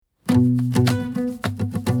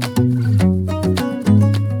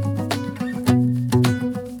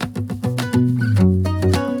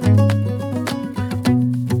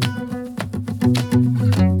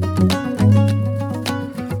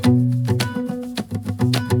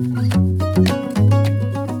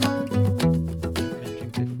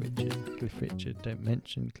don't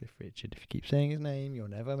mention Cliff Richard. If you keep saying his name, you'll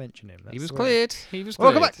never mention him. He was cleared.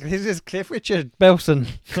 Welcome back. This is Cliff Richard Belson.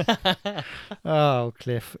 Oh,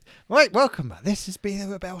 Cliff. Right, welcome back. This is Be There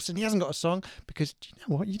with Belson. He hasn't got a song because, do you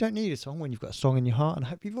know what? You don't need a song when you've got a song in your heart. And I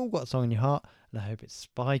hope you've all got a song in your heart. And I hope it's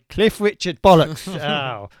by Cliff Richard. Bollocks.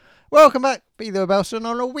 Oh. Welcome back. Be There with Belson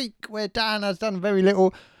on a week where Dan has done very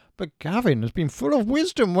little. But Gavin has been full of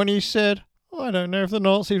wisdom when he said, I don't know if the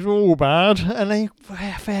Nazis were all bad. And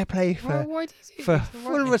fair play for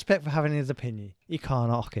full respect for having his opinion. You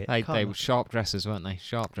can't knock it. They were sharp dressers, weren't they?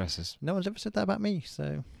 Sharp dressers. No one's ever said that about me,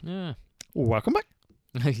 so... Yeah. Welcome back.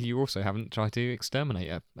 You also haven't tried to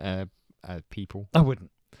exterminate people. I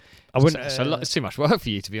wouldn't. It's too much work for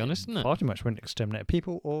you, to be honest, isn't it? Far too much. Wouldn't exterminate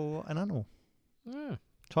people or an animal. Yeah.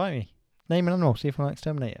 Try me. Name an animal, see if I can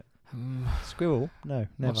exterminate it. Squirrel? No,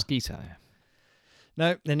 never. Mosquito.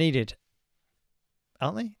 No, they're needed.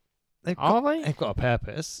 Aren't they? They've got a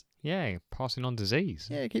purpose. Yeah, passing on disease.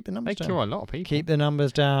 Yeah, keep the numbers down. They kill a lot of people. Keep the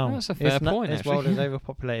numbers down. That's a fair point, This actually. world is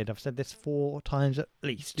overpopulated. I've said this 4 times at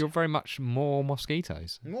least. You're very much more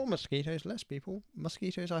mosquitoes. More mosquitoes, less people.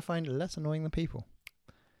 Mosquitoes I find less annoying than people.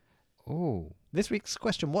 Oh. This week's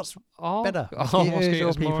question, what's better?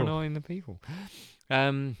 Mosquitoes or people? more annoying than people.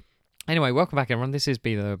 Anyway, welcome back, everyone. This is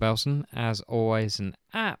Be There with Belson. As always, an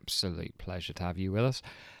absolute pleasure to have you with us.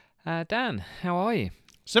 Dan, how are you?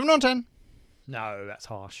 7 on 10. No, that's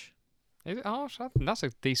harsh. Is it harsh? That's a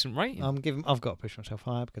decent rating. I've got to push myself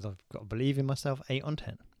higher because I've got to believe in myself. 8 on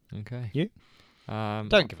 10. Okay. You?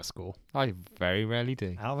 Don't give a score. I very rarely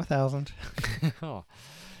do. Out of 1,000. Oh.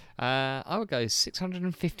 I would go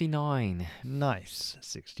 659. Nice.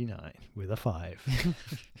 69 with a 5.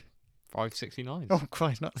 569. Oh,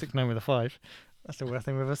 Christ, not 69 with a 5. That's the worst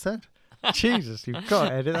thing we've ever said. Jesus, you've got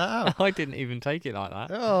to edit that out. I didn't even take it like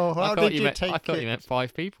that. Oh, how did you take it? I thought you meant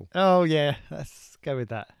 5 people. Oh, yeah. Let's go with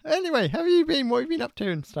that. Anyway, how have you been? What have you been up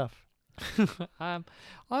to and stuff?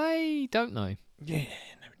 I don't know. Yeah,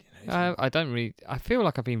 nobody knows. I don't really... I feel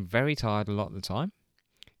like I've been very tired a lot of the time.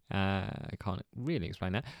 I can't really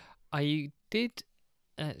explain that. I did...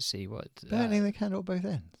 Let's see what... Burning the candle at both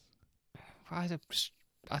ends.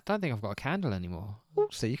 I don't think I've got a candle anymore.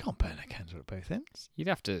 Also, you can't burn a candle at both ends. You'd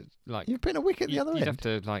have to, like... You've put a wick at the other end. You'd have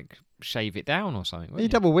to, like, shave it down or something, Are you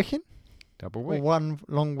wouldn't you? double wicking? Double wick. Or one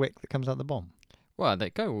long wick that comes out the bomb? Well,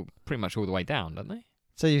 they go pretty much all the way down, don't they?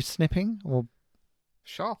 So you're snipping or...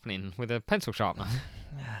 Sharpening with a pencil sharpener.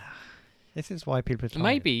 This is why people are tired.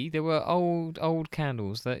 Maybe there were old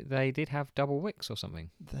candles that they did have double wicks or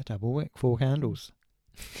something. They're double wick, 4 candles.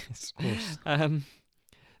 Yes, of course.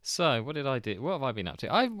 So, what did I do? What have I been up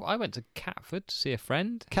to? I went to Catford to see a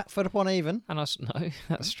friend. Catford upon Avon. And no,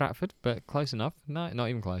 that's Stratford, but close enough. No, not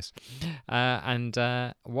even close. And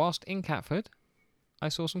whilst in Catford, I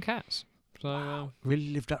saw some cats. So Wow. Really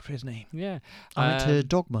lived up to his name. yeah. I went to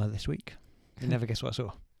Dogma this week. You never guess what I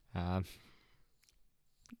saw.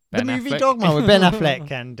 The The movie Dogma with Ben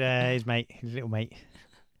Affleck and his little mate. Have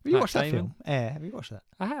you Matt watched that Damon. film? Yeah, have you watched that?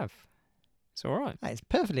 I have. It's all right. It's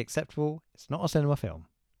perfectly acceptable. It's not a cinema film.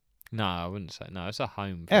 No, I wouldn't say. No, it's a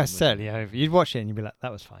home film. Yeah, isn't it? certainly over. You'd watch it and you'd be like,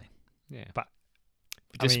 that was fine. Yeah. But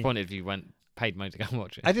Be I mean- disappointed if you paid money to go and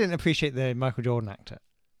watch it. I didn't appreciate the Michael Jordan actor.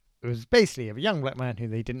 It was basically a young black man who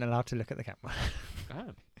they didn't allow to look at the camera.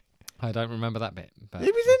 Oh. I don't remember that bit. But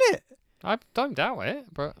He was in it. I don't doubt it,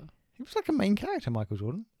 but He was like a main character, Michael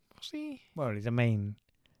Jordan. was he? Well, he's a main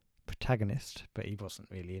protagonist, but he wasn't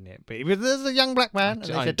really in it. But he was there's a young black man, and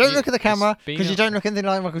they said, don't look at the camera it's been because a- you don't look anything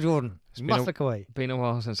like Michael Jordan. It's You been must a- look away. Been a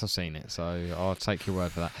while since I've seen it, so I'll take your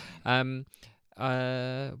word for that.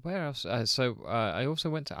 Where else? I also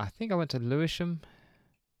went to. I think I went to Lewisham.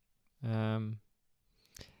 For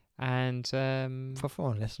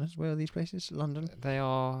foreign listeners, where are these places? London? They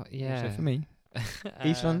are So for me,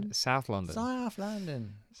 East London? South London, South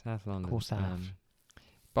London. South London. Of course, South.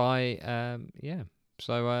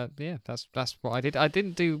 So that's what I did. I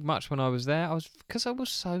didn't do much when I was there. Because I was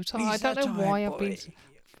so tired. I don't know why I've been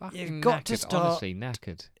fucking You've got knackered. to start Honestly,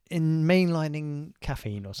 knackered. in mainlining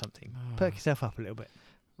caffeine or something. Perk yourself up a little bit.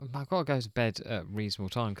 I've got to go to bed at a reasonable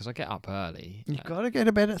time because I get up early. You've got to go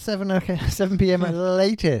to bed at 7 p.m. at the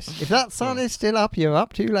latest. If that sun is still up, you're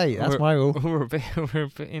up too late. That's my rule. We're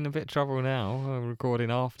in a bit trouble now. We're recording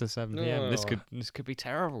after 7 p.m. Oh. This could be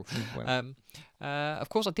terrible. Of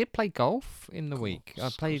course, I did play golf in the week. I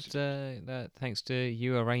played thanks to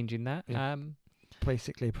you arranging that. Yeah.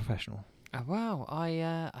 Basically a professional.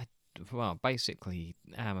 I basically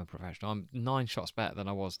am a professional. I'm 9 shots better than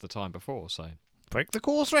I was the time before. So Break the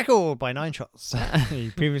course record by 9 shots.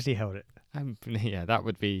 You previously held it. yeah, that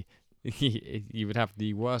would be. You would have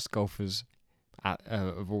the worst golfers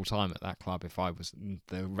of all time at that club if I was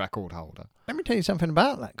the record holder. Let me tell you something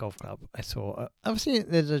about that golf club. I saw. I've seen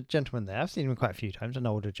there's a gentleman there. I've seen him quite a few times, an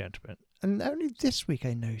older gentleman. And only this week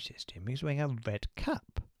I noticed him. He's wearing a red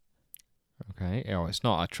cap. Okay. Oh, it's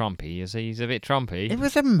not a Trumpy, is he? He's a bit Trumpy. It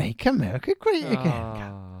was a Make America Great Again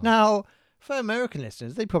cap. Now, for American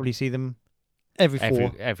listeners, they probably see them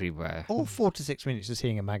everywhere. Or 4 to 6 minutes of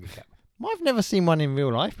seeing a MAGA cap. I've never seen one in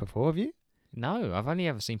real life before, have you? No, I've only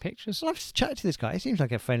ever seen pictures. So I've chatted to this guy. He seems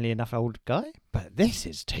like a friendly enough old guy. But this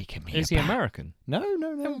is taking me Is he aback. American? No.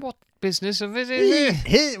 And what business of it is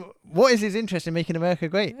it? What is his interest in making America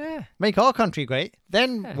great? Yeah. Make our country great,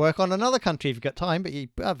 then Yeah. work on another country if you've got time, but you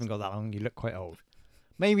haven't got that long. You look quite old.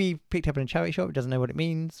 Maybe he picked up in a charity shop, doesn't know what it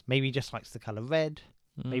means. Maybe he just likes the colour red.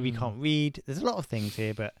 Maybe he can't read. There's a lot of things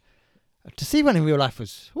here, but to see one in real life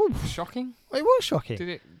was Shocking. It was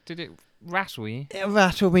shocking. Did it rattle you? It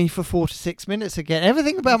rattled me for 4 to 6 minutes again.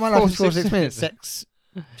 Everything about my life is 4 to 6 minutes. Sex,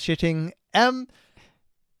 shitting.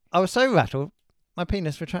 I was so rattled, my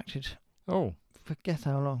penis retracted. Oh. Forget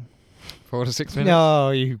how long. 4 to 6 minutes.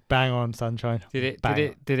 No, you bang on, sunshine. Did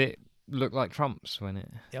it look like Trump's when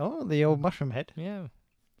it? Oh, the old mushroom head. Yeah.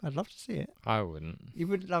 I'd love to see it. I wouldn't. You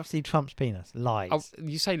would love to see Trump's penis. Lies. Oh,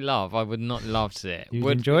 you say love, I would not love to see it. You'd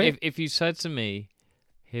enjoy it? If you said to me,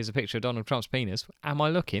 here's a picture of Donald Trump's penis, am I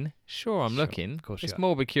looking? Sure, I'm looking. Of course it's you are.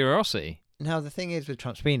 morbid curiosity. Now, the thing is with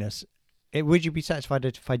Trump's penis, would you be satisfied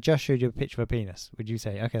if I just showed you a picture of a penis? Would you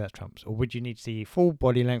say, okay, that's Trump's? Or would you need to see full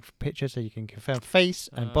body length picture so you can confirm face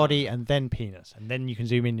and body and then penis? And then you can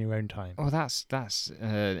zoom in your own time? Oh, that's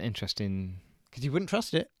interesting. Because you wouldn't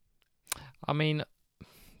trust it. I mean,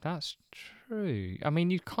 that's true. I mean,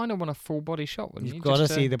 you kind of want a full body shot, wouldn't you? You've got to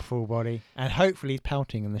Just see the full body. And hopefully he's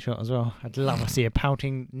pouting in the shot as well. I'd love to see a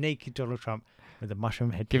pouting naked Donald Trump with a mushroom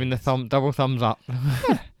head. giving the double thumbs up.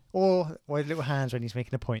 Or his little hands when he's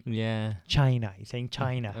making a point. Yeah. China. He's saying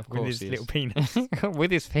China Of with course his he little is. penis.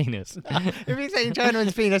 With his penis. If he's saying China with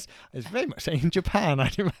his penis, it's very much saying Japan,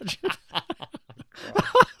 I'd imagine.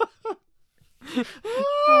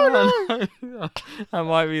 Oh, no. That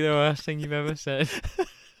might be the worst thing you've ever said.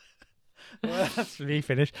 Well, that's me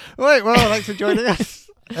finished. Right, well, thanks for joining us.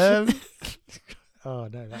 Oh,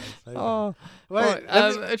 no, that was so Oh, bad.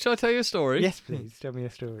 right, shall I tell you a story? Yes, please. Tell me a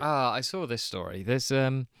story. I saw this story. There's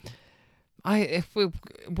we're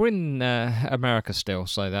in America still,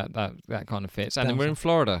 so that kind of fits, and then we're in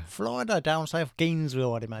Florida. Florida, down south,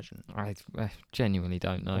 Gainesville, I'd imagine. I genuinely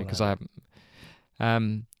don't know Oh, because no. I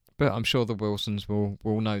haven't. But I'm sure the Wilsons will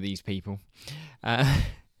know these people.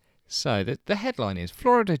 So the headline is: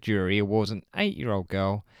 Florida jury awards an 8-year-old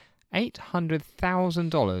girl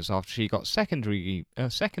 $800,000 after she got second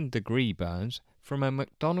degree burns from a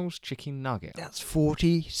McDonald's chicken nugget. That's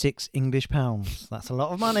 46 English pounds. That's a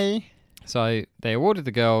lot of money. So they awarded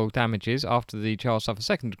the girl damages after the child suffered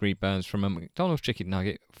second-degree burns from a McDonald's chicken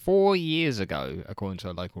nugget 4 years ago, according to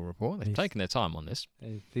a local report. They've taken their time on this.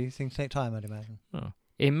 These things take time, I'd imagine. Oh.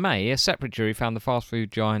 In May, a separate jury found the fast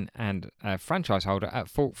food giant and franchise holder at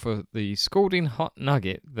fault for the scalding hot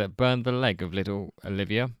nugget that burned the leg of little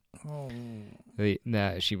Olivia. Oh.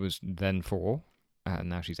 She was then 4.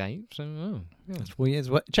 Now she's 8. So, yeah. That's 4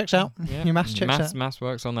 years. Checks out. Yeah. Your maths checks out. Maths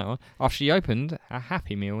works on that one. After she opened a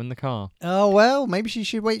Happy Meal in the car. Oh, well, maybe she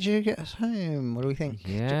should wait till she gets home. What do we think?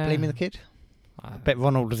 Yeah. Blaming the kid? I bet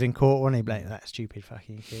Ronald was in court, wasn't he? Blame that stupid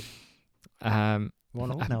fucking kid.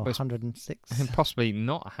 Ronald? No, 106. And possibly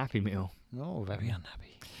not a Happy Meal. Oh, very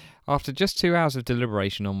unhappy. After just 2 hours of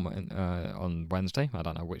deliberation on Wednesday, I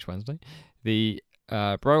don't know which Wednesday, the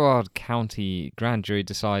Broward County grand jury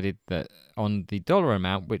decided that on the dollar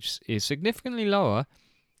amount, which is significantly lower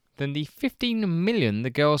than the $15 million the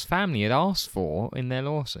girl's family had asked for in their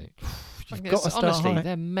lawsuit. You've got to start honestly, high.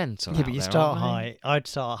 they're mental. Yeah, but out you there, start aren't they? high. I'd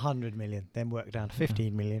start 100 million, then work down to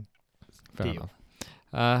 15 million. Fair Deal.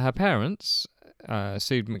 enough. Her parents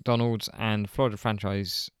sued McDonald's and Florida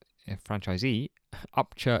franchisee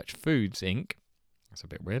Upchurch Foods Inc. That's a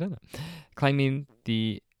bit weird, isn't it? Claiming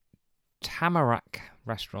the Tamarack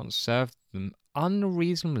restaurants served them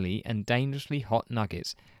unreasonably and dangerously hot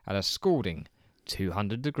nuggets at a scalding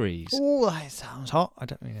 200 degrees. Oh, that sounds hot. I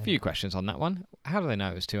don't really know. A few questions on that one. How do they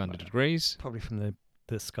know it was 200 degrees? Probably from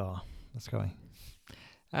the scar. That's going.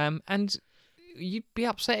 And you'd be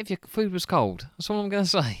upset if your food was cold. That's all I'm going to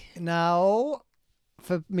say. Now,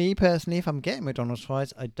 for me personally, if I'm getting McDonald's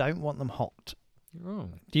fries, I don't want them hot. Oh.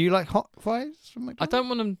 Do you like hot fries from I McDonald's? don't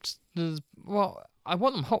want them well, I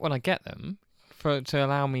want them hot when I get them to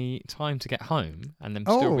allow me time to get home and them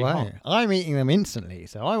still be hot. I'm eating them instantly,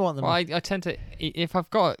 so I want them. Well, I tend to, if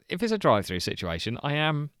it's a drive-through situation, I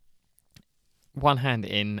am one hand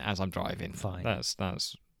in as I'm driving. Fine.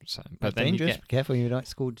 That's So, That's but then you dangerous. get Be careful, you don't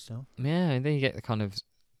scald yourself. and then you get the kind of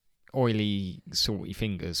oily, salty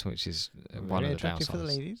fingers, which is one Very of the attractive for the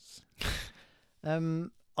downsides. ladies.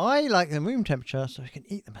 I like them room temperature so I can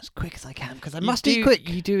eat them as quick as I can because I You must do- eat quick.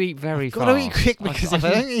 You do eat very I've fast. got to eat quick I- because I if I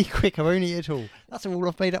think don't eat quick, I won't eat at all. That's a rule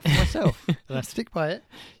I've made up for myself, and I stick by it.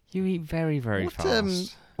 you eat very, very What,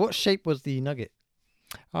 fast. What shape was the nugget?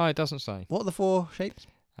 Oh, it doesn't say. What are the 4 shapes?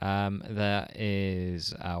 There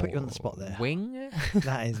is a Put you on the spot there. wing.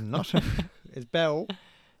 That is not it's bell.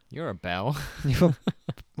 You're a bell. You're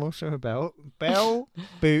also a bell. Bell,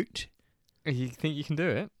 boot, You think you can do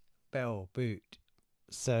it? bell, boot,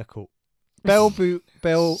 circle. Bell, boot,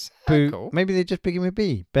 bell, Circle? boot. Maybe they just begin with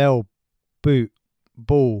B. Bell, boot,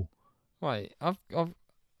 ball. Wait,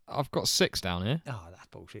 I've got 6 down here. Oh, that's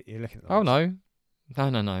bullshit. You're looking at the Oh wrong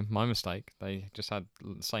no, my mistake. They just had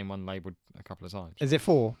the same one labelled a couple of times. Is it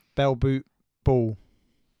 4? Bell, boot, ball.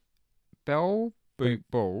 Bell, boot,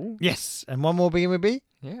 ball. Yes. And one more begin with B?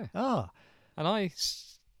 Yeah, Ah. and I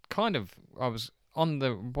was on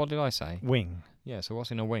the. What did I say? Wing. Yeah. So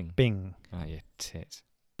what's in a wing? Bing. Oh, you tit.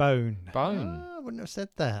 Bone. Bone. Ah, I wouldn't have said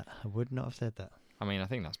that. I would not have said that. I mean, I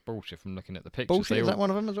think that's bullshit from looking at the pictures. Bullshit. They Is all- that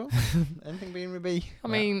one of them as well? Anything beginning with B? I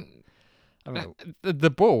mean, I mean,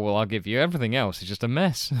 the ball I'll give you. Everything else is just a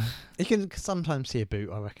mess. you can sometimes see a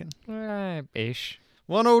boot, I reckon. Ish.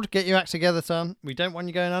 Ronald, get your act together, son. We don't want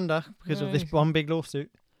you going under because of this Right. one big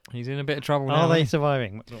lawsuit. He's in a bit of trouble now. Are they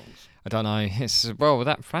surviving? McDonald's? I don't know. It's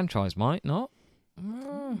that franchise might not.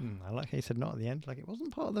 I like how you said not at the end, like it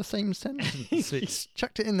wasn't part of the same sentence. It's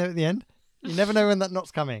chucked it in there at the end. You never know when that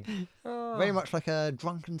knot's coming. Very much like a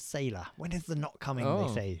drunken sailor. When is the knot coming, Oh.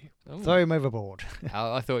 they say. Oh. Throw him overboard.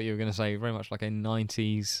 I thought you were going to say very much like a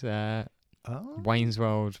 90s Oh. Wayne's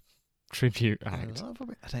World tribute I act.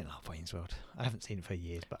 don't love Wayne's World. I haven't seen it for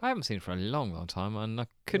years, but I haven't seen it for a long, long time, and I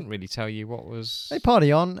couldn't really tell you what was. they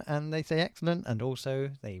party on and they say excellent, and also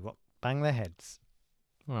they bang their heads.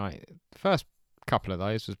 Right. The first couple of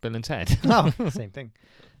those was Bill and Ted. Oh, same thing.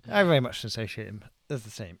 I very much associate him as the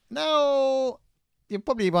same. Now, you're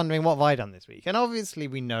probably wondering what have I done this week, and obviously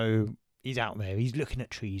we know he's out there. He's looking at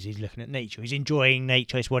trees. He's looking at nature. He's enjoying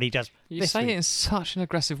nature. It's what he does. You This say week. it in such an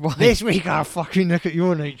aggressive way. This week, I'll fucking look at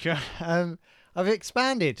your nature. I've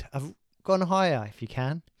expanded. I've gone higher, if you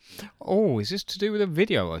can. Oh, is this to do with a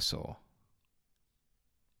video I saw?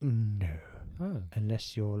 No. Oh.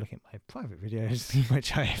 Unless you're looking at my private videos,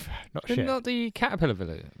 which I've not But shared. not the caterpillar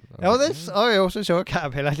video. Oh, this! I also saw a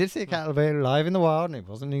caterpillar. I did see a caterpillar live in the wild, and it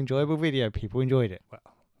wasn't an enjoyable video. People enjoyed it. Well,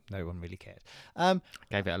 no one really cared.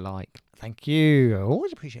 Gave it a like. Thank you. I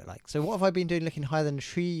always appreciate like. So, what have I been doing? Looking higher than a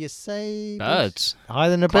tree, you say? Birds.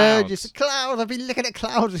 Higher than a bird, you Clouds. say clouds. I've been looking at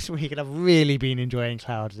clouds this week, and I've really been enjoying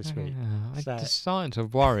clouds this week. Yeah, So- I'm starting to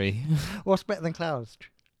worry. What's better than clouds?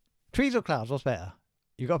 Trees or clouds? What's better?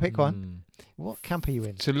 You got to pick one. Mm. What camp are you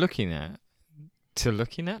in? To looking at. To That's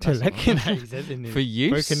looking not- at, he says in For his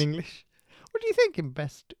use. broken English. What do you think in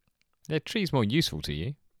best? The tree's more useful to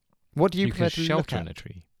you. What do you, You prefer can to look shelter at? in a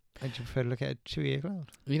tree. Do you prefer to look at a tree or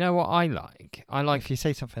cloud? You know what I like? I like. If you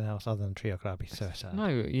say something else other than tree or cloud, I'd be so sad. No,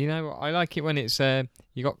 you know what? I like it when it's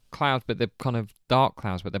you got clouds, but they're kind of dark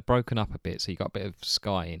clouds, but they're broken up a bit, so you got a bit of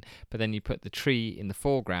sky in. But then you put the tree in the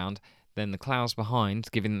foreground, then the clouds behind,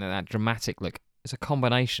 giving that dramatic look. It's a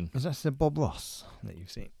combination. Is that the Bob Ross that you've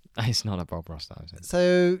seen? It's not a Bob Ross, though, is it?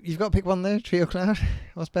 So you've got to pick one there, tree or cloud.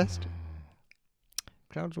 What's best?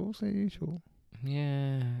 Clouds are also useful.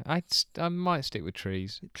 Yeah, I might stick with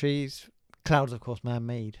trees. Trees, clouds, of course,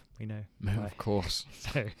 man-made. We know. Of course.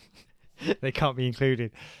 So they can't be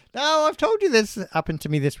included. Now, I've told you this happened to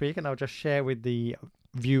me this week, and I'll just share with the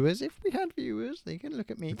viewers. If we had viewers, they can look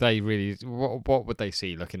at me. They really. What would they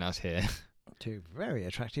see looking at here? Two very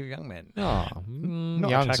attractive young men. Oh,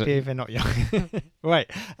 Not attractive and not young. Right.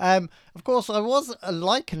 Of course, I was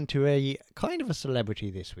likened to a kind of a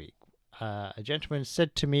celebrity this week. A gentleman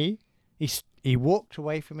said to me, he walked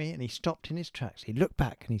away from me and he stopped in his tracks. He looked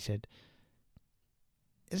back and he said,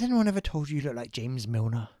 "Has anyone ever told you look like James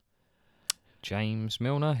Milner?" James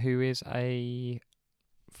Milner, who is a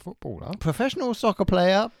footballer. Professional soccer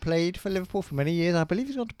player, played for Liverpool for many years. I believe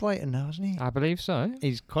he's gone to Brighton now, hasn't he? I believe so.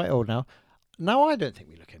 He's quite old now. Now, I don't think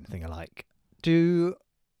we look anything alike.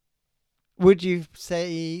 Would you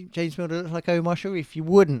say James Milner looks like Omar Sharif? You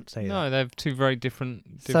wouldn't say that. No, they're two very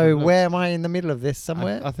different. So looks. where am I in the middle of this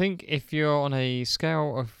somewhere? I think if you're on a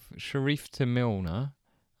scale of Sharif to Milner,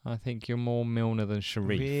 I think you're more Milner than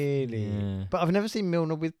Sharif. Really? Yeah. But I've never seen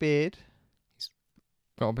Milner with beard.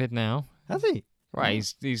 Got a beard now. Has he? Right,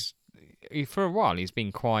 Oh. he's for a while he's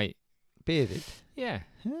been quite Bearded. yeah.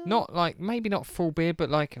 Yeah. Not like maybe not full beard, but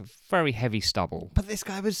like very heavy stubble. But this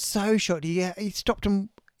guy was so shocked. He stopped and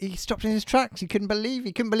he stopped in his tracks. He couldn't believe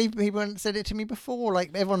people hadn't said it to me before. Like,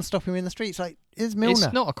 everyone's stopping him in the streets. Like, here's Milner.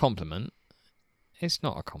 It's not a compliment.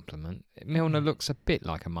 Milner looks a bit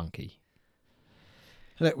like a monkey.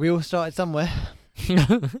 Look, we all started somewhere.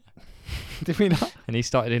 Did we not? And he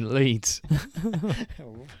started in Leeds.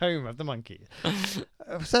 Home of the monkeys.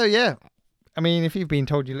 So, yeah. I mean, if you've been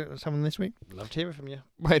told you look like someone this week, I'd love to hear it from you.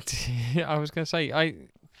 But I was going to say,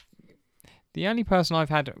 the only person I've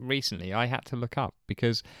had recently, I had to look up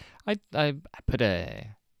because I put a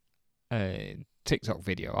TikTok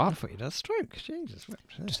video I up. thought you'd had a stroke. Jesus.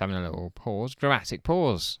 Just having a little pause, dramatic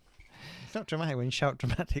pause. It's not dramatic when you shout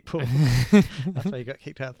dramatic pause. That's why you got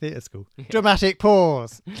kicked out of theatre school. Dramatic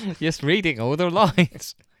pause. Just reading all the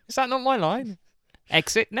lines. Is that not my line?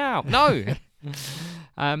 Exit now. No.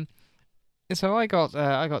 So I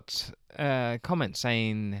got comments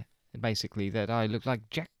saying basically that I look like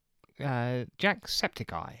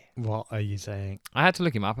Jacksepticeye. What are you saying? I had to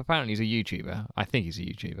look him up. Apparently he's a YouTuber. I think he's a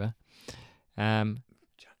YouTuber.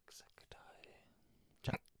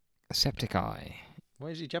 Jacksepticeye.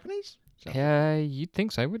 What is he, Japanese? You'd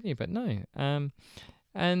think so, wouldn't you? But no.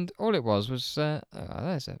 And all it was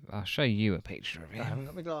I'll show you a picture of I him. haven't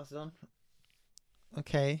got my glasses on.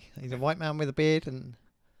 Okay, he's a white man with a beard and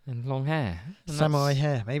long hair. And samurai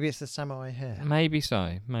hair. Maybe it's the samurai hair. Maybe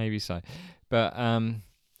so. But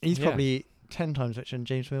He's yeah. probably 10 times richer than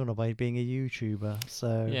James Milner by being a YouTuber.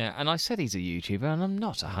 So Yeah, and I said he's a YouTuber, and I'm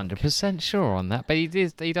not 100% sure on that, but he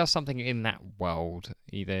does something in that world,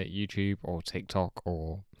 either YouTube or TikTok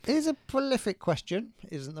or... Here's a prolific question.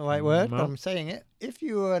 Isn't the right word, No. but I'm saying it. If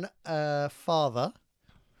you were a father,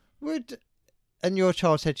 and your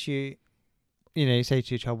child said to you, you say to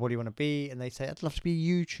your child, what do you want to be? And they say, I'd love to be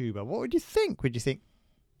a YouTuber. What would you think? Would you think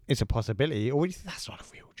it's a possibility, or would you think that's not a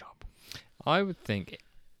real job? I would think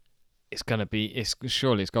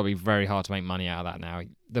surely it's got to be very hard to make money out of that now.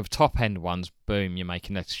 The top end ones, boom, you're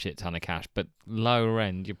making a shit ton of cash, but lower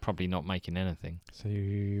end, you're probably not making anything. So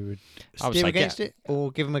you would I would steer say against it,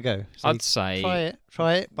 or give them a go? So I'd say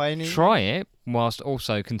try it by any. try it whilst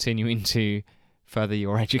also continuing to further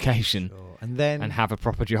your education Sure. And then and have a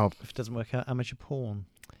proper job. if it doesn't work out, amateur porn.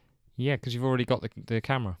 Yeah, because you've already got the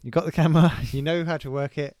camera. You got the camera. You know how to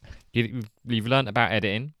work it. You've learnt about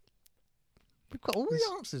editing. We've got all the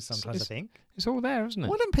answers sometimes, I think. It's all there, isn't it?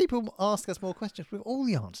 Why don't people ask us more questions with all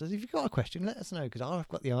the answers? If you've got a question, let us know, because I've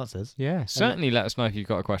got the answers. Yeah, certainly let us know if you've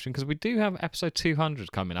got a question, because we do have episode 200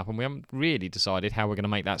 coming up, and we haven't really decided how we're going to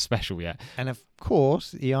make that special yet. And of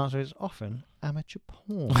course, the answer is often amateur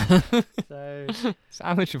porn. So, It's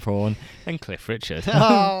amateur porn and Cliff Richard.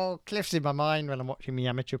 oh, Cliff's in my mind when I'm watching me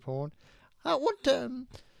amateur porn.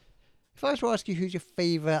 If I was to ask you who's your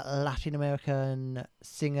favourite Latin American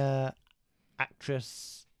singer,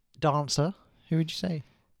 actress, dancer, who would you say?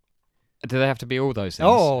 Do they have to be all those things?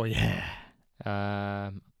 Oh, yeah.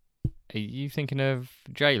 Are you thinking of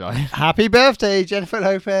J-Lo? Happy birthday, Jennifer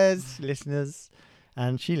Lopez, listeners.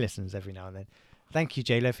 And she listens every now and then. Thank you,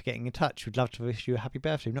 J-Lo, for getting in touch. We'd love to wish you a happy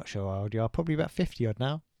birthday. I'm not sure how old you are. Probably about 50 odd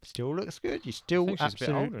now. Still looks good. You still think she's a bit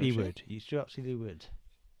older, absolutely isn't she? would. You still absolutely would.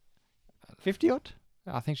 50 odd?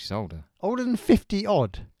 I think she's older. Older than 50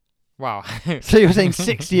 odd. Wow. So you're saying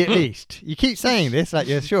 60 at least. You keep saying this like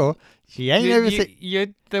you're sure. She ain't over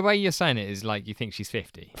 60. The way you're saying it is like you think she's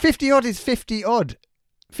 50. 50 odd is 50 odd.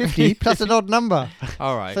 50 plus an odd number.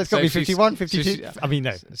 All right. So it's got to be she's- 51, 52. she's- I mean,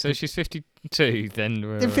 no. So she's 52 then.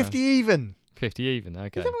 We're, Then 50 even. 50 even,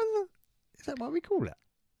 okay. Is that what we call it?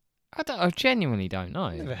 I genuinely don't know.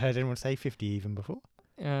 I've never heard anyone say 50 even before.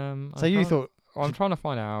 I'm So you thought trying to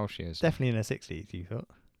find out how old she is. definitely in her 60s, you thought.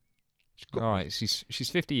 All right, she's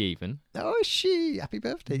 50 even. Oh, is she? Happy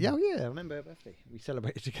birthday. Yeah, oh, yeah, I remember her birthday. We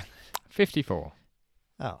celebrated together. 54.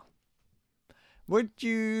 Oh. Would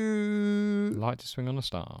you Like to swing on a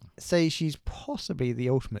star. say she's possibly the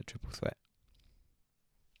ultimate triple threat?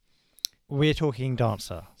 We're talking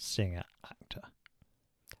dancer, singer, actor.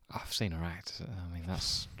 I've seen her act. I mean,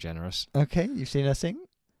 that's generous. Okay, you've seen her sing?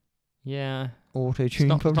 Yeah. Auto It's tune,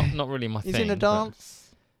 not, probably. not really my Is thing. in a but,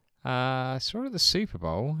 dance? I saw her at the Super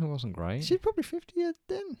Bowl. It wasn't great. She's probably 50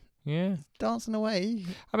 then. Yeah. Dancing away.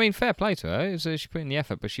 I mean, fair play to her. She put in the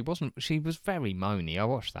effort, but she wasn't. She was very moany. I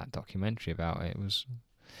watched that documentary about it. It was.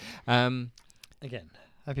 Again,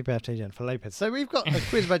 happy birthday, Jennifer Lopez. So we've got a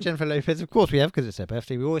quiz about Jennifer Lopez. Of course we have, because it's her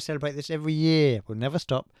birthday. We always celebrate this every year. We'll never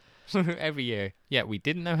stop. Every year. Yeah, we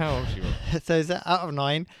didn't know how old she was. So is that out of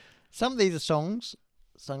 9? Some of these are songs,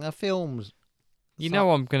 some are films. You Some-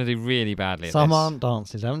 know I'm going to do really badly at Some this. aren't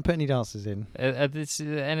dances. I haven't put any dances in.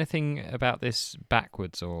 Anything about this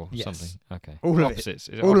backwards or Yes. something? Okay. All of it. opposites.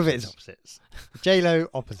 Is All of it is opposites. J-Lo,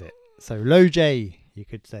 opposite. So Low J you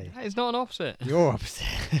could say. That is not an opposite. You're opposite.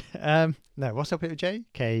 No, what's up with J?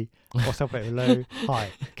 K. What's up with low? High.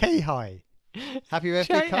 K high. Happy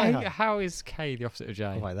birthday, J, K high. how is K the opposite of J?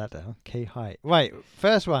 I'll write that down. K high. Right,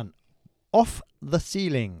 first one. Off the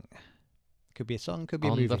ceiling. Could be a song, could be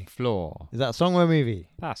a On movie. the floor. Is that a song or a movie?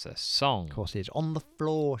 That's a song. Of course it is. On the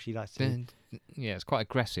floor, she likes to. Yeah, it's quite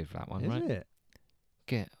aggressive, that one, Is right? it?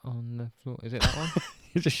 Get on the floor. Is it that one?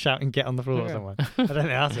 You're just shouting, get on the floor at Yeah. someone. I don't think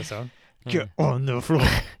that's a song. Yeah. Get on the floor.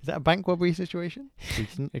 Is that a bank robbery situation?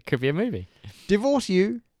 Decent. It could be a movie. Divorce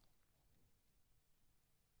you.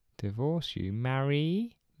 Divorce you,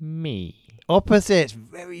 marry me. Opposites.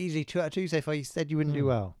 Very easy. 2 out of 2 so far. You said you wouldn't do Hmm.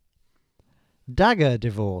 well. Dagger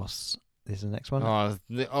divorce. This is the next one.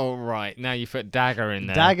 Oh, right. Now you put dagger in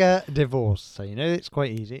there. Dagger divorce. So you know it's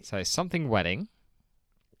quite easy. So something wedding.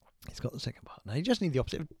 It's got the second part. Now you just need the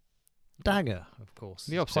opposite of dagger, of course.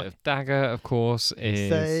 The opposite of dagger, of course, is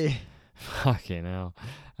Say, fucking hell.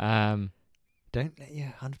 don't let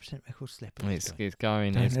your 100% record slip. It's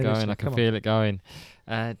going. Don't It's let it going. slip, I can come on. feel it going.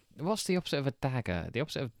 What's the opposite of a dagger? The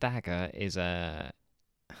opposite of dagger is a.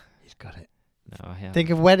 He's got it. No, I haven't.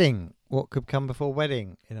 Think of wedding. What could come before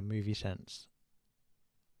wedding in a movie sense?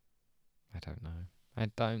 I don't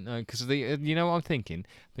know because you know what I'm thinking.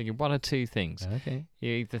 I'm thinking one or two things. Okay.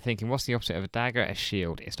 You're either thinking, what's the opposite of a dagger? A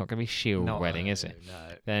shield. It's not going to be shield wedding, is it?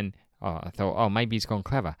 No. Then, I thought, maybe he's gone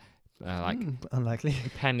clever. Like, Unlikely.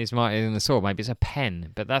 pen is mightier than the sword. Maybe it's a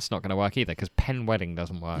pen, but that's not going to work either because pen wedding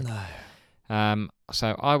doesn't work. No.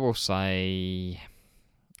 So I will say,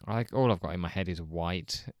 all I've got in my head is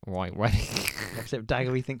white wedding. Opposite of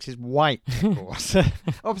dagger he thinks is white, of course.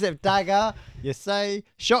 Opposite of dagger, you say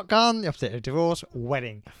shotgun. The opposite of divorce,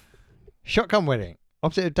 wedding. Shotgun wedding.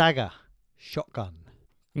 Opposite of dagger, shotgun.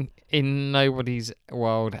 In nobody's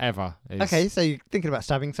world ever. Okay, so you're thinking about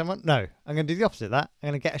stabbing someone? No, I'm going to do the opposite of that. I'm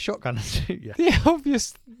going to get a shotgun and shoot you.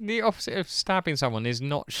 The opposite of stabbing someone is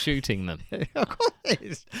not shooting them. Of course it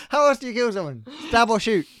is. How else do you kill someone? Stab or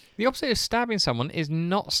shoot? The opposite of stabbing someone is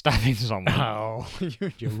not stabbing someone. Oh, you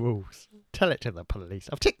and your rules. Tell it to the police.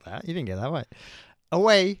 I've ticked that. You didn't get that right.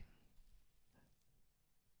 Away.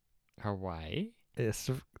 Away. That's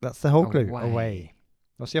the whole clue. Away. Away.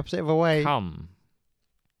 What's the opposite of away? Come.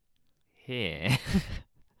 Here.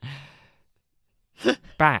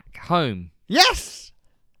 Back. Home. Yes!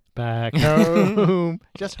 Back home.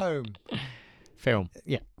 Just home. Film.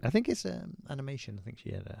 Yeah, I think it's animation. I think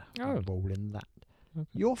she had a role in that. Okay.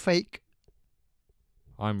 You're fake.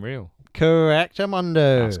 I'm real. Correct,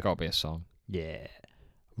 Armando. That's got to be a song. Yeah.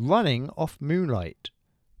 Running off moonlight.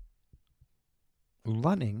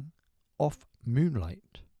 Running off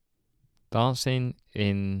moonlight. Dancing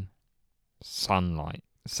in sunshine.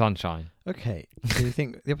 Okay. Do you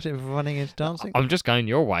think the opposite of running is dancing? I'm just going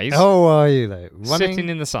your ways. How are you though? Sitting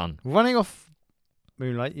in the sun. Running off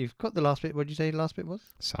moonlight. You've got the last bit. What did you say the last bit was?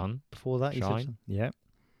 Sun. Before that, you said Shine. sun. Yeah.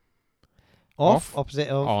 Off. Opposite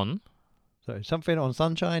of. On. So something on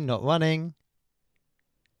sunshine, not running.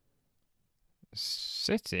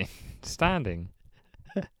 Sitting. Standing.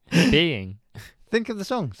 Being. Think of the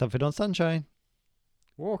song. Something on sunshine.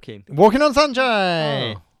 Walking. Walking on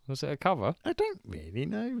sunshine. Oh, was it a cover? I don't really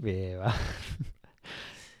know, Vera.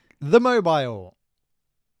 The mobile.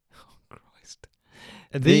 Christ.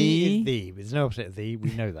 The is the. There's no opposite of the.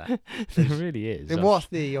 We know that. There really is. Then what's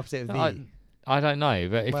the opposite of the? I don't know,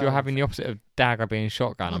 but if Well, you're having the opposite of dagger being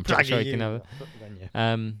shotgun, I'm pretty sure you can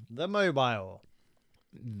have. The mobile.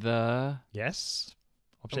 The Yes.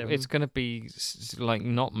 Opposite it's of, going to be like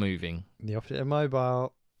not moving. the opposite of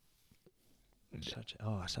mobile.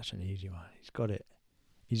 Such an easy one. He's got it.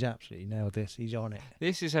 He's absolutely nailed this. He's on it.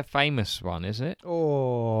 This is a famous one, is it?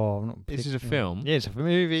 Oh, I'm not This is a picking- film. Yeah, it's a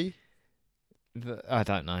movie. I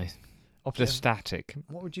don't know. The Opposite of- static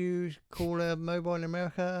what would you call a mobile in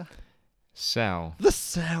America? cell. The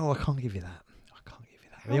cell. I can't give you that. I can't give you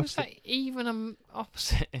that. The How is opposite- that even an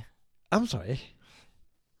opposite? I'm sorry.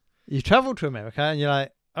 You travel to America and you're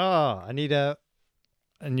like, I need a...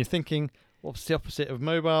 And you're thinking, what's the opposite of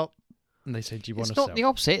mobile? And they say, do you want It's a not cell? the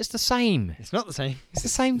opposite. It's the same. It's not the same. It's the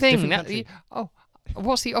same It's thing. different That- country.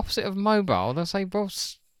 What's the opposite of mobile? They'll say, well,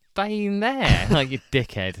 stay in there, like you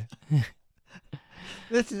dickhead.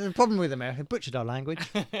 This is the problem with America. Butchered our language.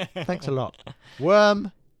 Thanks a lot.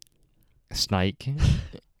 Worm. Snake.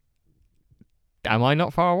 Am I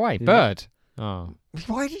not far away? Yeah. Bird. Oh.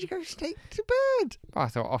 Why did you go snake to bird? I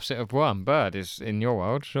thought opposite of worm. Bird is in your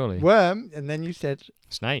world, surely. Worm. And then you said...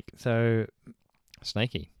 Snake. So,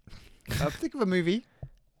 Snaky. think of a movie.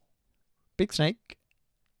 Big snake.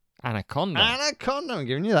 Anaconda. Anaconda. I'm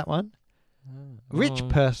giving you that one. Rich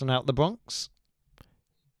person out the Bronx.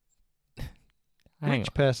 Hang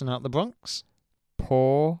Rich person out the Bronx.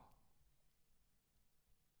 Poor.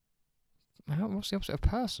 What's the opposite of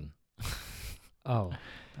person? Oh,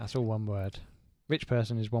 that's all one word. Rich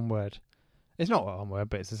person is one word. It's not one word,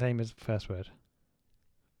 but it's the same as the first word.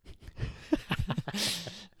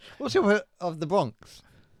 What's the opposite of the Bronx?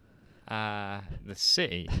 The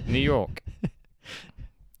city. New York.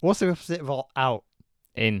 What's the opposite of out?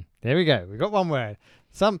 In. There we go. We got one word.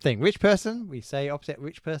 Something. Rich person. We say opposite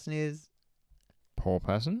rich person is... Poor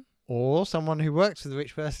person. Or someone who works with a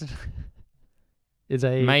rich person is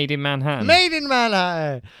a... Made in Manhattan. Made in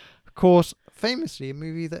Manhattan. Of course, famously a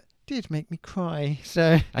movie that did make me cry.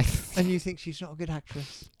 So, and you think she's not a good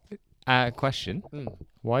actress? Question.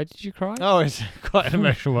 Why did you cry? Oh, it's quite an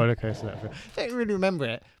emotional roller coaster. That film. I don't really remember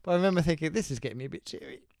it, but I remember thinking this is getting me a bit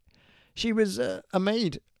teary. She was a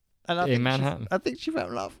maid, and In Manhattan. I think she fell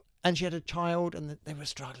in love, and she had a child, and they were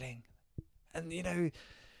struggling, and you know,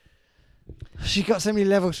 she got so many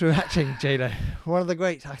levels through acting. J-Lo, one of the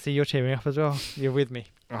greats. I see you're tearing up as well. You're with me.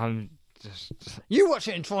 You watch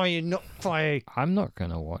it and try and not cry. I'm not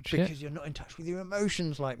going to watch it. Because you're not in touch with your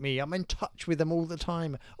emotions like me. I'm in touch with them all the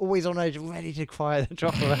time. Always on edge, ready to cry at the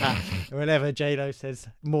drop of a hat. Whenever J-Lo says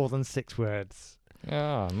more than 6 words.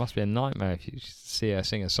 Oh, it must be a nightmare if you see her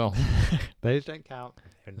sing a song. Those don't count.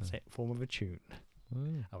 They're in the form of a tune.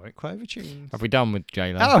 I won't cry over tunes. Have we done with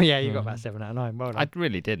J-Lo? Oh, yeah, you got about 7 out of 9. Well done. I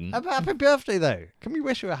really didn't. Happy birthday, though. Can we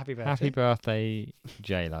wish her a happy birthday? Happy birthday,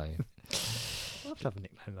 J-Lo. I'd love to have a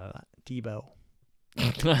nickname like that. D-Bell.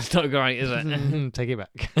 That's not great, is it? Take it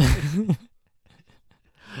back. Don't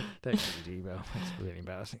call me D-Bell. That's really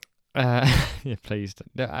embarrassing. Yeah, please.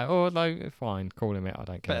 Or no, fine. Call him it. I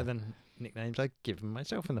don't care. Better than nicknames I've given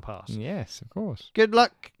myself in the past. Yes, of course. Good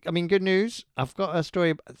luck. I mean, good news. I've got a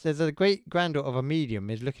story. There's a great granddaughter of a medium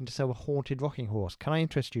is looking to sell a haunted rocking horse. Can I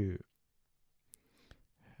interest you?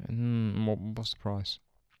 What's the price?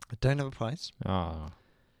 I don't have a price. I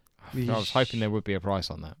was hoping there would be a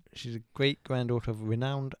price on that. She's a great granddaughter of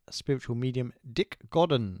renowned spiritual medium Dick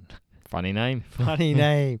Godden. Funny name. Funny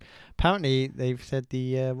name. Apparently, they've said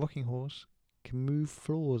the rocking horse can move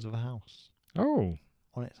floors of a house. Oh.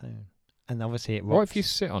 On its own. And obviously it rocks. What if you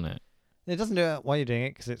sit on it? It doesn't do it while you're doing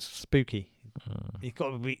it because it's spooky. You've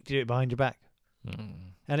got to do it behind your back.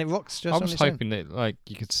 And it rocks just on its own. I was hoping that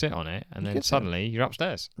you could sit on it and then suddenly you're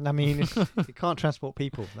upstairs. I mean, you can't transport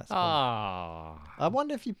people. That's I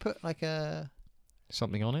wonder if you put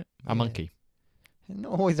something on it. A monkey.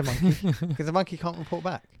 Not always a monkey, because the monkey can't report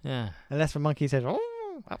back. Yeah. Unless the monkey says,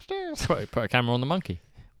 "Oh, upstairs." Put a camera on the monkey.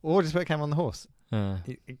 Or just put a camera on the horse.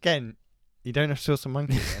 Again, you don't have to source a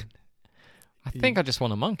monkey then. I think I just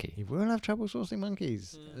want a monkey. You will have trouble sourcing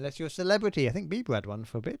monkeys unless you're a celebrity. I think Bieber had one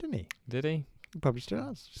for a bit, didn't he? Did he? He probably still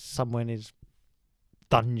has. Somewhere in his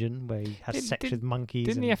dungeon where he has sex with monkeys.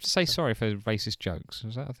 Didn't he have to say sorry for racist jokes?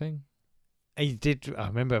 Was that a thing? He did. I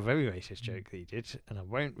remember a very racist joke that he did, and I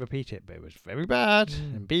won't repeat it, but it was very bad.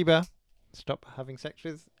 And Bieber, stop having sex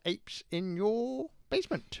with apes in your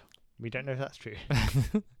basement. We don't know if that's true.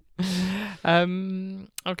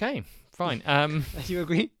 Okay, fine. Do you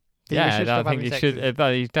agree? Yeah, I think you should.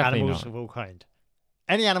 He's definitely animals not. of all kind.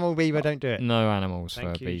 Any animal, Bieber, don't do it. No animals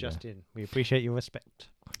Thank for you, Bieber. Justin. We appreciate your respect.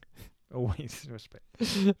 Always respect.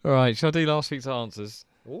 All right, shall I do last week's answers?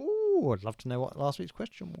 Oh, I'd love to know what last week's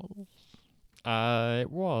question was.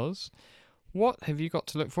 It was, what have you got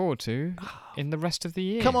to look forward to in the rest of the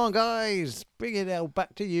year? Come on, guys. Bring it all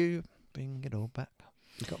back to you. Bring it all back.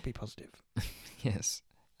 You've got to be positive. Yes.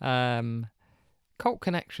 Cult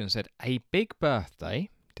Connection said, a big birthday.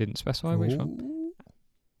 Didn't specify which one.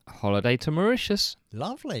 A holiday to Mauritius.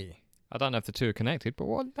 Lovely. I don't know if the two are connected, but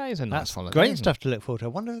that is a nice holiday. Great stuff to look forward to. I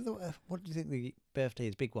wonder, what do you think the birthday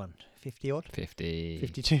is? Big one? 50 odd? 50.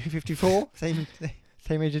 52, 54? Same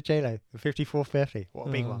age as J-Lo. The 54th birthday. What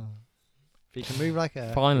a big one. If you can move like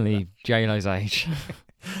a... Finally, J-Lo's age.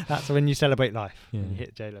 That's when you celebrate life. Yeah. When you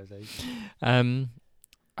hit J-Lo's age.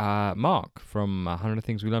 Mark from 100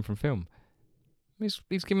 Things We Learned from Film.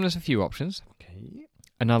 He's given us a few options. Okay.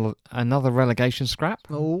 Another relegation scrap.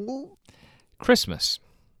 Oh. Christmas.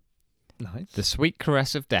 Nice. The Sweet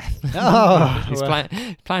Caress of Death. Oh. He's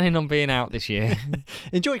planning on being out this year.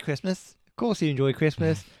 Enjoy Christmas. Of course you enjoy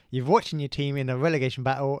Christmas. You're watching your team in a relegation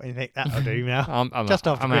battle and you think, that'll do now. I'm Just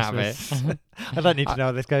after I'm Christmas. out of it. I don't need to know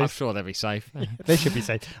how this goes. I'm sure they'll be safe. They should be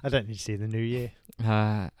safe. I don't need to see the new year.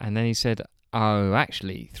 And then he said, oh,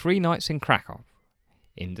 actually, 3 nights in Krakow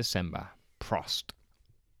in December. Prost.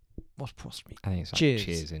 What's Prost mean? I think it's like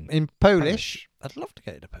cheers. in Polish. I'd love to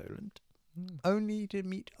go to Poland. Only to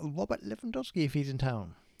meet Robert Lewandowski if he's in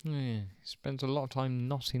town. Yeah, he spends a lot of time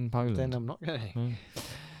not in Poland. Then I'm not going.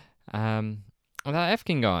 And that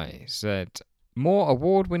Efkin guy said, more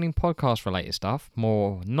award-winning podcast-related stuff,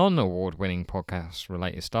 more non-award-winning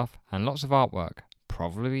podcast-related stuff, and lots of artwork.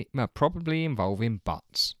 Probably involving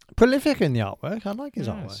butts. Prolific in the artwork. I like his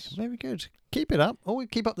Yes. artwork. Very good. Keep it up. Oh,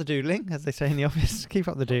 keep up the doodling, as they say in the office. Keep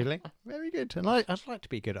up the doodling. Very good. And I'd like to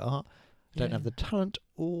be good at art. I don't have the talent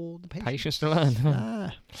or the patience. Patience to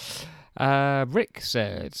learn. Rick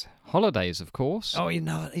said, holidays, of course. Oh, you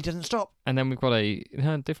know, he doesn't stop. And then we've got a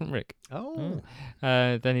different Rick. Oh.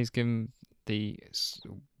 Then he's given the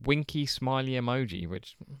winky smiley emoji,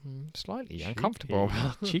 which slightly Cheeky. uncomfortable.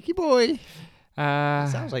 Cheeky boy.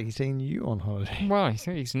 Sounds Sounds like he's taking you on holiday. Well,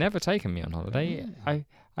 he's never taken me on holiday.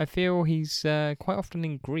 I feel he's quite often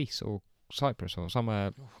in Greece or Cyprus or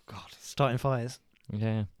somewhere. Oh, God. Starting fires.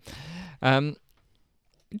 Yeah.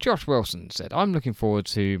 Josh Wilson said, I'm looking forward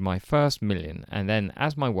to my first million, and then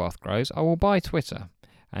as my wealth grows, I will buy Twitter.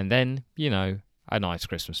 And then, a nice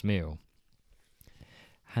Christmas meal.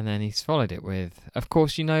 And then he's followed it with, of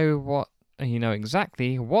course, you know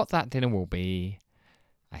exactly what that dinner will be.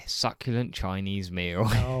 A succulent Chinese meal.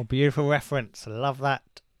 Oh, beautiful reference. Love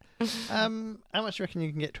that. How much do you reckon you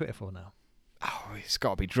can get Twitter for now? Oh, it's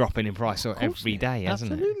got to be dropping in price every day, hasn't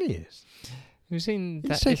it? Absolutely is. We've seen He's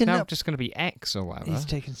that it's taken now up- just going to be X or whatever. He's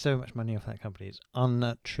taken so much money off that company. It's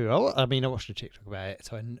untrue. I watched a TikTok about it,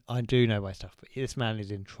 so I do know my stuff. But this man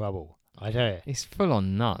is in trouble. I tell you. He's full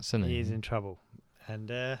on nuts, isn't he? He is in trouble. And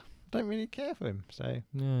don't really care for him. So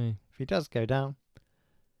No. if he does go down,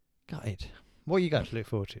 gutted. What you got to look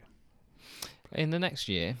forward to? In the next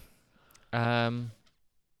year,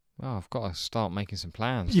 I've got to start making some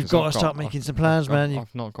plans. You've 'cause got I've to start making some plans, man.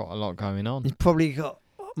 I've not got a lot going on. You've probably got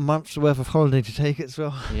months worth of holiday to take as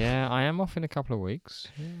well. Yeah, I am off in a couple of weeks.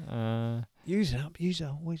 Use it up.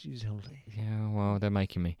 Always use holiday. Yeah, well, they're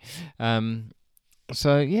making me.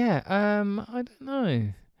 So yeah, I don't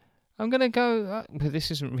know. I'm gonna go. But this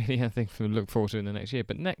isn't really anything to look forward to in the next year.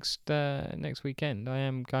 But next weekend, I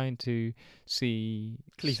am going to see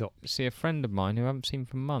a friend of mine who I haven't seen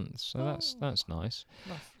for months. So that's nice. Nice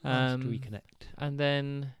to reconnect. And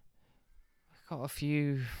then I've got a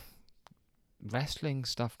few wrestling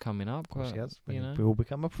stuff coming up. We will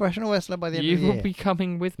become a professional wrestler by the end You of the year. will be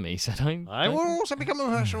coming with me, so don't. I will also become a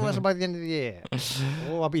professional wrestler by the end of the year.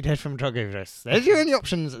 Or I'll be dead from drug overdose. There's your only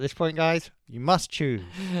options at this point, guys. You must choose.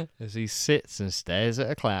 As he sits and stares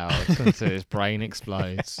at a cloud until his brain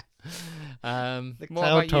explodes. The what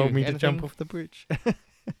cloud about told you? me to Anything? jump off the bridge.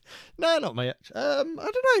 No, not much. I don't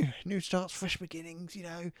know. New starts, fresh beginnings,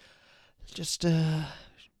 Just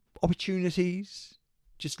opportunities.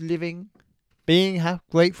 Just living. Being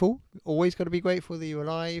grateful. Always got to be grateful that you're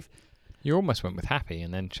alive. You almost went with happy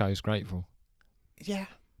and then chose grateful. Yeah.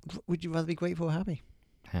 Would you rather be grateful or happy?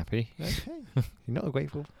 Happy. Okay. You're not a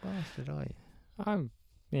grateful bastard, are you?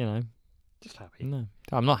 I'm, Just happy. no.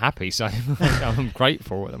 I'm not happy, so I'm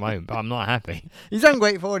grateful at the moment, but I'm not happy. He's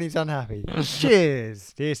ungrateful and he's unhappy.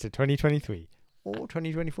 Cheers. Cheers to 2023. Or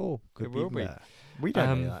 2024. It will be. better. We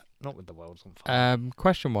don't know that. Not with the world's on fire.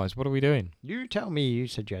 Question-wise, what are we doing? You tell me. You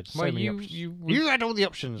said you had so many options. You had all the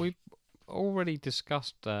options. we- already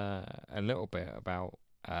discussed a little bit about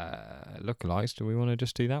lookalikes. Do we want to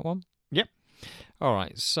just do that one? Yep. All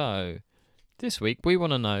right. So this week we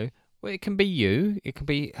want to know. Well, it can be you. It can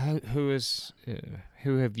be who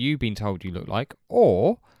have you been told you look like,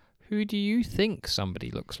 or who do you think somebody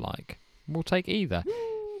looks like? We'll take either.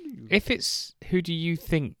 If it's who do you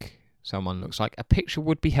think someone looks like, a picture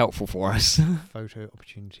would be helpful for us. Photo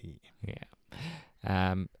opportunity.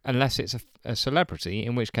 Yeah. Unless it's a celebrity,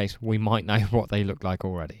 in which case we might know what they look like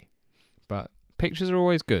already. But pictures are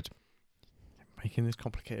always good. Making this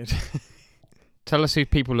complicated. Tell us who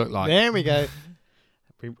people look like. There we go.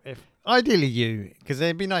 Ideally you, because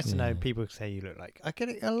it'd be nice to know Yeah. people say you look like. I get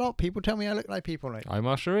it a lot. People tell me I look like people like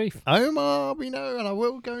Omar Sharif. Omar, we know, and I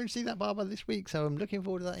will go and see that barber this week, so I'm looking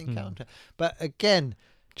forward to that encounter. But again,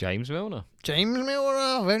 James Milner. James Milner,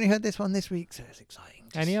 I've only heard this one this week, so it's exciting.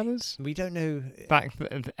 Any others? We don't know.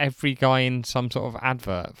 Every guy in some sort of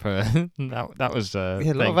advert for that was A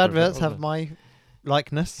lot of adverts have my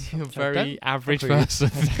likeness. a very Don't average approve.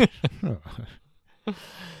 person.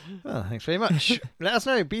 Well, thanks very much. Let us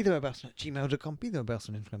know. Be there at gmail.com. Be there at Belson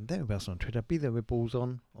on Instagram. There with Belson on Twitter. Be there with Balls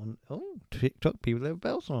on TikTok. Be there with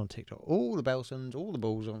Belson on TikTok. All the Belsons, all the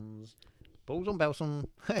Ballsons. Balls on Belson.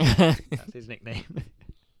 That's his nickname.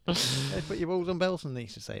 Let's put your balls on Belson. They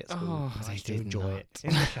used to say at school. Oh, I they used to did enjoy not. it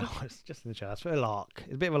in the showers, just in the showers for a lark.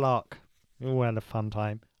 It's a bit of a lark. We all had a fun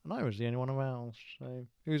time, and I was the only one around. So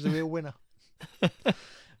who's the real winner?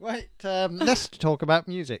 Right. Let's talk about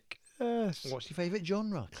music. What's your favourite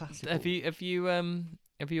genre? Classical. Have you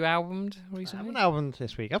Have you albumed I recently? have an album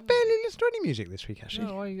this week. I've barely listened to any music this week, actually.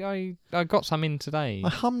 No, I got some in today. I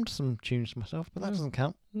hummed some tunes myself, but that Oh. doesn't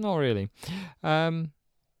count. Not really. So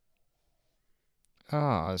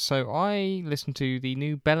I listened to the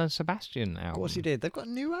new Belle and Sebastian album. Of course you did. They've got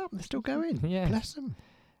a new album. They're still going. Yeah. Bless them.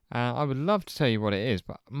 I would love to tell you what it is,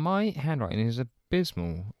 but my handwriting is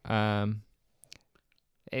abysmal.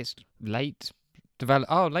 It's late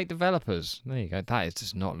developers. There you go. That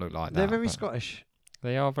does not look like that. They're very but Scottish.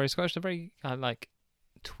 They are very Scottish. They're very like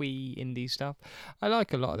twee indie stuff. I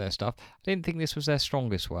like a lot of their stuff. I didn't think this was their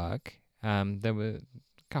strongest work. There were a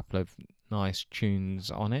couple of nice tunes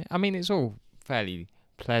on it. I mean, it's all fairly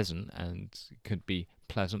pleasant and could be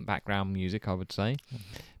pleasant background music, I would say.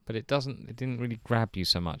 But it didn't really grab you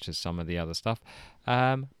so much as some of the other stuff.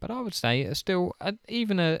 But I would say it's still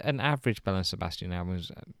even an average Belle and Sebastian album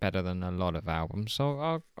is better than a lot of albums.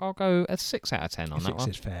 So I'll go a 6 out of 10 on that 6 one.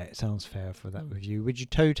 is fair. It sounds fair for that review. Would you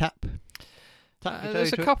toe tap? Tap your toe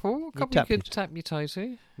There's a to it? couple you tap could your tap your toe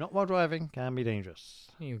to. Not while driving. Can be dangerous.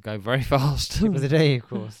 You go very fast. Tip of the day, of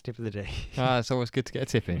course. Tip of the day. It's always good to get a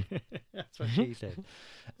tip in. That's what she said.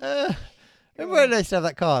 Remember when I used to have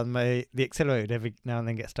that car and the accelerator every now and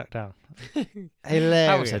then get stuck down? Hilarious.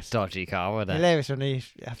 That was a dodgy car, wasn't it? Hilarious when you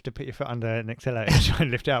have to put your foot under an accelerator to try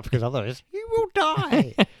and lift it up because otherwise you will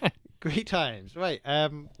die. Great times. Right.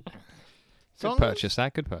 Good Songs? purchase,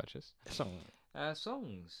 that. Good purchase. Song.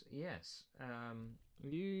 Songs, yes.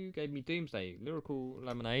 You gave me Doomsday, Lyrical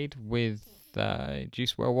Lemonade with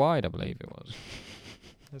Juice Worldwide, I believe it was.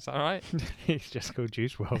 Is that right? It's just called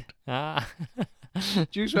Juice WRLD. Ah.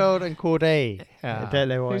 Juice WRLD and Corday. I don't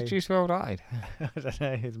know why. Who's Juice WRLD? I don't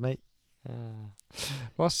know, his mate.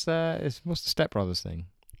 What's the Step Brothers thing?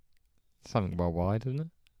 Something worldwide, isn't it?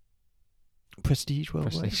 Prestige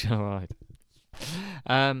Worldwide. Prestige Worldwide.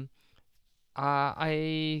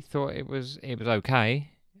 I thought it was okay.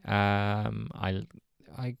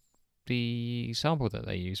 The sample that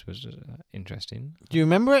they used was interesting. Do you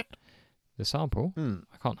remember it? The sample?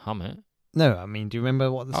 I can't hum it. No, I mean, do you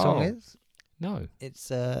remember what the song is? No. It's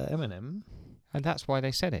Eminem. And that's why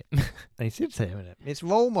they said it. They did say Eminem. It's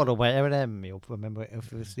Role Model by Eminem. You'll remember it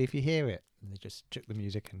if you hear it. They just took the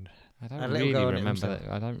music and I A don't little really go on it remember himself.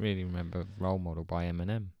 that. I don't really remember Role Model by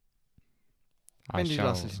Eminem. when did you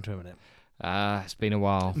last listen to Eminem? It's been a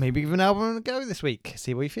while. Maybe give an album a go this week.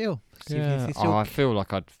 See what you feel. See if you still I feel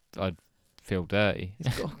like I'd feel dirty.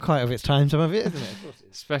 It's got quite of its time, some of it, isn't it? Of course it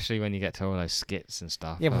is. Especially when you get to all those skits and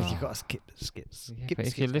stuff. Yeah, but Oh. you've got to skip the skits. Yeah, Skip but the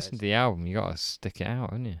if you skits, listen guys. to the album, you got to stick it out,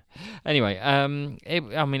 haven't you? Anyway,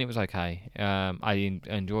 it was okay. I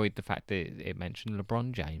enjoyed the fact that it mentioned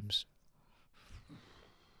LeBron James.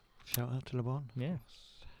 Shout out to LeBron. Yeah,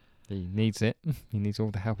 he needs it. He needs all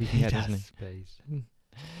the help he can get, doesn't he? please.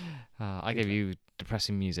 I gave you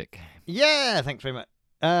depressing music. Yeah, thanks very much.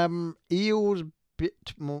 Eels bit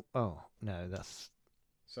more. Oh no, that's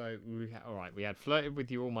So we had Flirted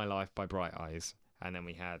With You All My Life by Bright Eyes, and then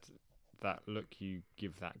we had That Look You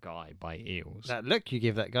Give That Guy by Eels. that look you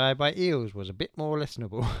give that guy by Eels was a bit more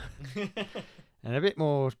listenable and a bit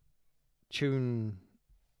more tune.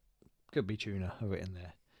 Could be tuner. I've written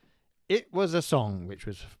there. It was a song, which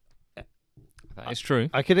was That is true.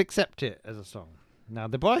 I could accept it as a song. Now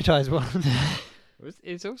the Bright Eyes one,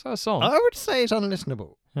 It's also a song. I would say it's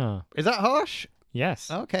unlistenable. Oh. Is that harsh?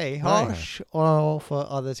 Yes. Okay, Very harsh or for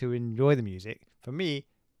others who enjoy the music. For me,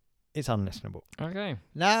 it's unlistenable. Okay.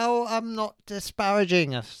 Now, I'm not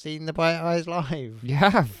disparaging. I've seen the Bright Eyes live. You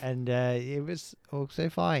have. And it was also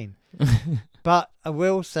fine. But I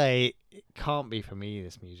will say, it can't be for me,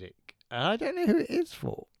 this music. And I don't know who it is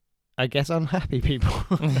for. I guess unhappy people.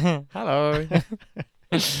 Hello.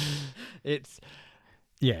 It's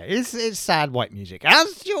sad white music.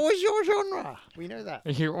 As your genre. We know that.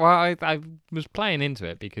 I was playing into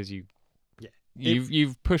it because Yeah.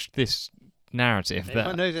 you've pushed this narrative Everyone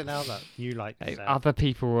that knows it now that you like sad. other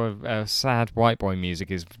people are sad white boy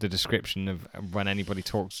music is the description of when anybody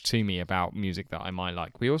talks to me about music that I might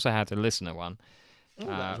like. We also had a listener one, Oh,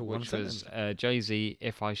 that was all one which was sentence. Jay-Z,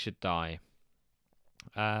 If I Should Die.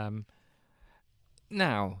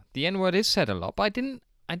 Now the N-word is said a lot, but I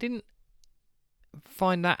didn't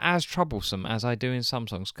find that as troublesome as I do in some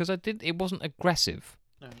songs because it wasn't aggressive.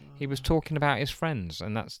 He was talking about his friends,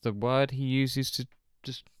 and that's the word he uses to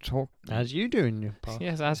just talk. As you do in your past.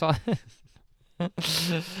 Yes, as I.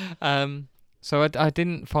 So I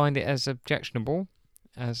didn't find it as objectionable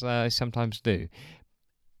as I sometimes do.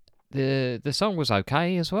 The song was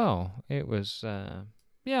okay as well. It was I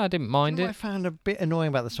didn't mind You know what I it. found a bit annoying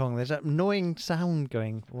about the song? There's that annoying sound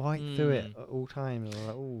going right through it Mm. at all times. I was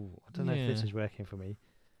like, oh, I don't know if this Yeah. is working for me.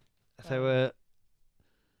 So,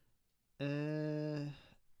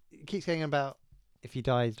 he keeps going about if he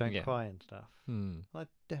dies, don't Yeah. cry and stuff. I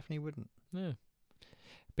definitely wouldn't. Yeah.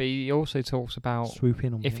 But he also talks about Swoop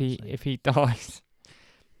in on if Beyonce. he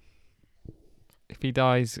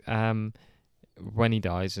dies, when he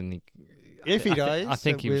dies, and If he dies, I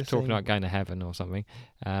think so he was we're talking saying- about going to heaven or something.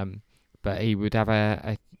 But he would have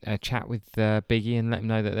a chat with Biggie and let him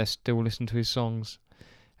know that they're still listening to his songs,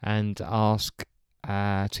 and ask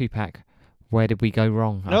Tupac, "Where did we go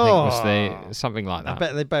wrong?" I think was the something like I that.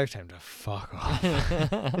 bet they both told him to fuck off.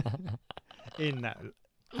 In that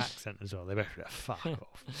accent as well. They both said fuck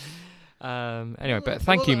off. Anyway, but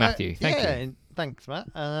thank you, Matthew. Thank you. and thanks, Matt.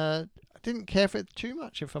 I didn't care for it too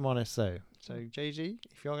much, if I'm honest, though. So, Jay-Z,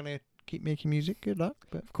 if you're going to keep making music, good luck.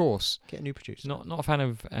 But Of course, get a new producer. not a fan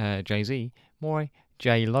of Jay-Z, more a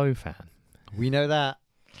J-Lo fan. We know that.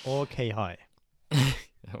 Or K-High.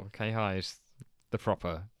 Okay, hi is the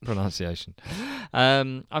proper pronunciation.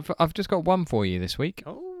 I've just got one for you this week.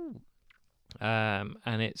 Oh.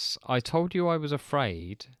 And it's I Told You I Was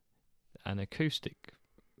Afraid, an acoustic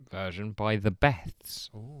version by The Beths.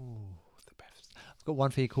 Oh, the best. I've got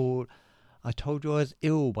one for you called I Told You I Was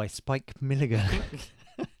Ill by Spike Milligan.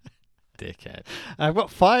 Dickhead. I've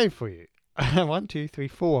got 5 for you. 1, 2, 3,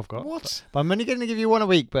 4 I've got. What? But I'm only going to give you one a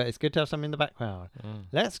week, but it's good to have some in the background. Oh.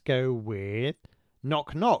 Let's go with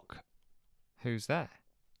Knock Knock Who's that?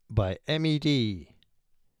 by MED.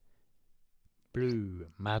 Blue,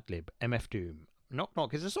 Madlib, MF Doom. Knock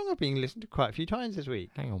Knock is a song I've been listening to quite a few times this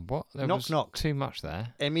week. Hang on, what? There Knock was Knock. too much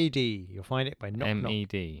there. MED. You'll find it by Knock Knock.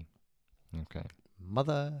 MED. Okay.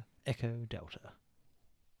 Mother Echo Delta.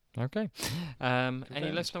 Okay. Any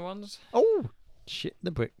Confirmed. listener ones? Oh, shit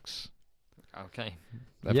the bricks. Okay.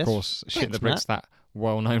 Of Yes. course, shit Thanks, the bricks, that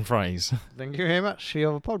well-known phrase. Thank you very much for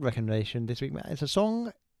your pod recommendation this week, Matt. It's a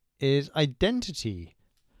song is Identity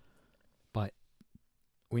by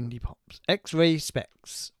Windy Pops. X-Ray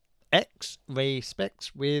Specs. X-Ray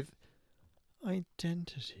Specs with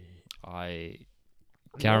Identity. I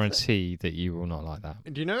guarantee that you will not like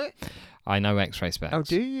that. Do you know it? I know X-Ray Specs. Oh,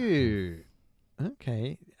 do you?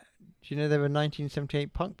 Okay. Do you know they were a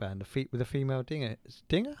 1978 punk band with a female singer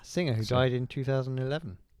who So- died in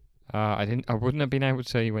 2011? I wouldn't have been able to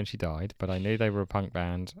tell you when she died, but I knew they were a punk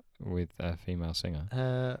band with a female singer.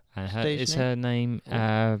 And Stage is name?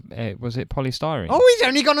 her name? Was it Polystyrene? Oh, he's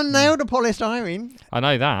only gone and nailed a polystyrene. I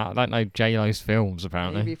know that. I don't know J-Lo's films.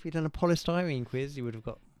 Apparently, Maybe if we'd done a polystyrene quiz, you would have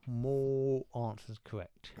got more answers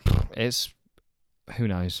correct. it's who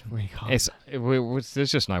knows. We can't.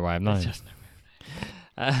 There's just no way of knowing. It's just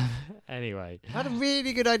Anyway, I had a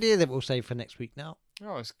really good idea that we'll save for next week now.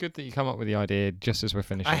 oh, it's good that you come up with the idea just as we're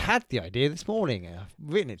finishing. I had the idea this morning. And I've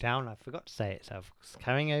written it down. I forgot to say it, so I'm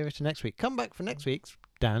carrying over to next week. Come back for next week's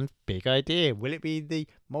Dan's big idea. Will it be the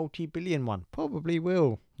multi-billion one? Probably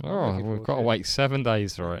will. I'm Oh, looking we've forward got to it. wait 7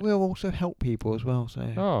 days for it. We'll also help people as well. So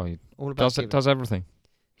Oh, he all about does everything.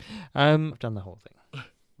 I've done the whole thing.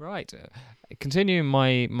 Right. Continuing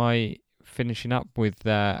my finishing up with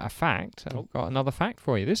a fact. Oh. I've got another fact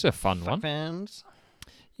for you. This is a fun one. Fans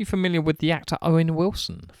You familiar with the actor Owen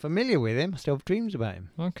Wilson? familiar with him. Still have dreams about him.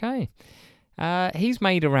 Okay. He's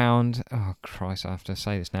made around, oh Christ, I have to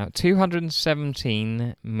say this now,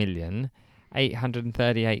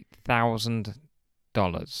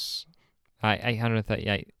 $217,838,000.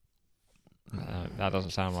 838. That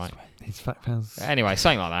doesn't sound right. He's fat fans. Anyway,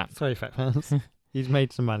 something like that. Sorry, fat fans. He's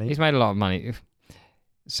made some money. He's made a lot of money.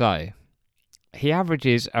 So, he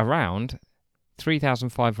averages around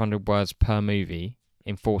 3,500 words per movie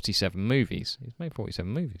in 47 movies. He's made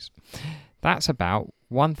 47 movies. That's about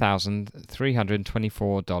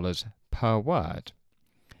 $1,324 per word.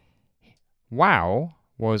 Wow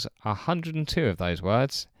was 102 of those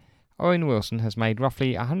words. Owen Wilson has made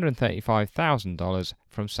roughly $135,000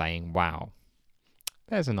 from saying wow.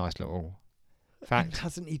 There's a nice little And fact.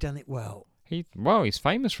 hasn't he done it well? He's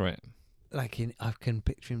famous for it. Like I can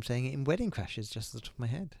picture him saying it in Wedding Crashers just at the top of my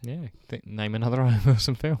head. Yeah, name another Owen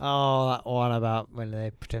Wilson film. Oh, that one about when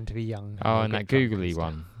they pretend to be young. Oh, they and that get drunk googly and stuff.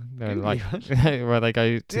 one. They're Googly like where they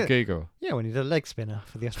go to Yeah. Google. Yeah, when he's a leg spinner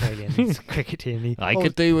for the Australian. He's a cricketer and he I bowls-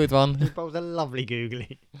 could do with he one. bowls a lovely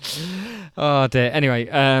googly. Oh dear. Anyway,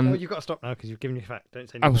 Oh, you've got to stop now because you've given your fact. Don't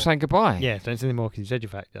say any I more. was saying goodbye. Yeah, don't say any more because you said your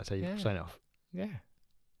fact. That's how you Yeah. sign off. Yeah.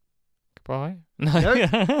 Goodbye.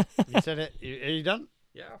 No. You said it. Are you done?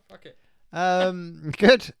 Yeah. Fuck it.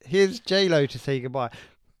 Good. Here's J-Lo to say goodbye.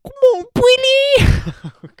 Come on, Willie!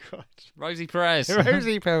 Oh, God. Rosie Perez.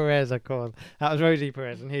 Rosie Perez, of course. That was Rosie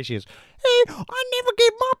Perez, and here she is. Hey, I never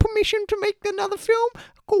gave my permission to make another film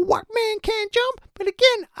called White Man Can't Jump, but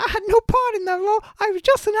again, I had no part in that role. I was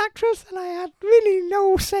just an actress, and I had really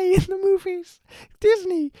no say in the movies.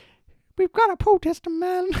 Disney We've got a protester,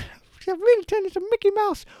 man. They've really turned into Mickey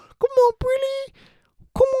Mouse. Come on, Brilly.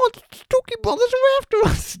 Come on, Stooky Brothers are after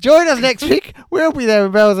us. Join us next week. We'll be there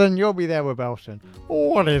with Belson. You'll be there with Belson.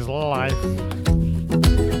 What is life?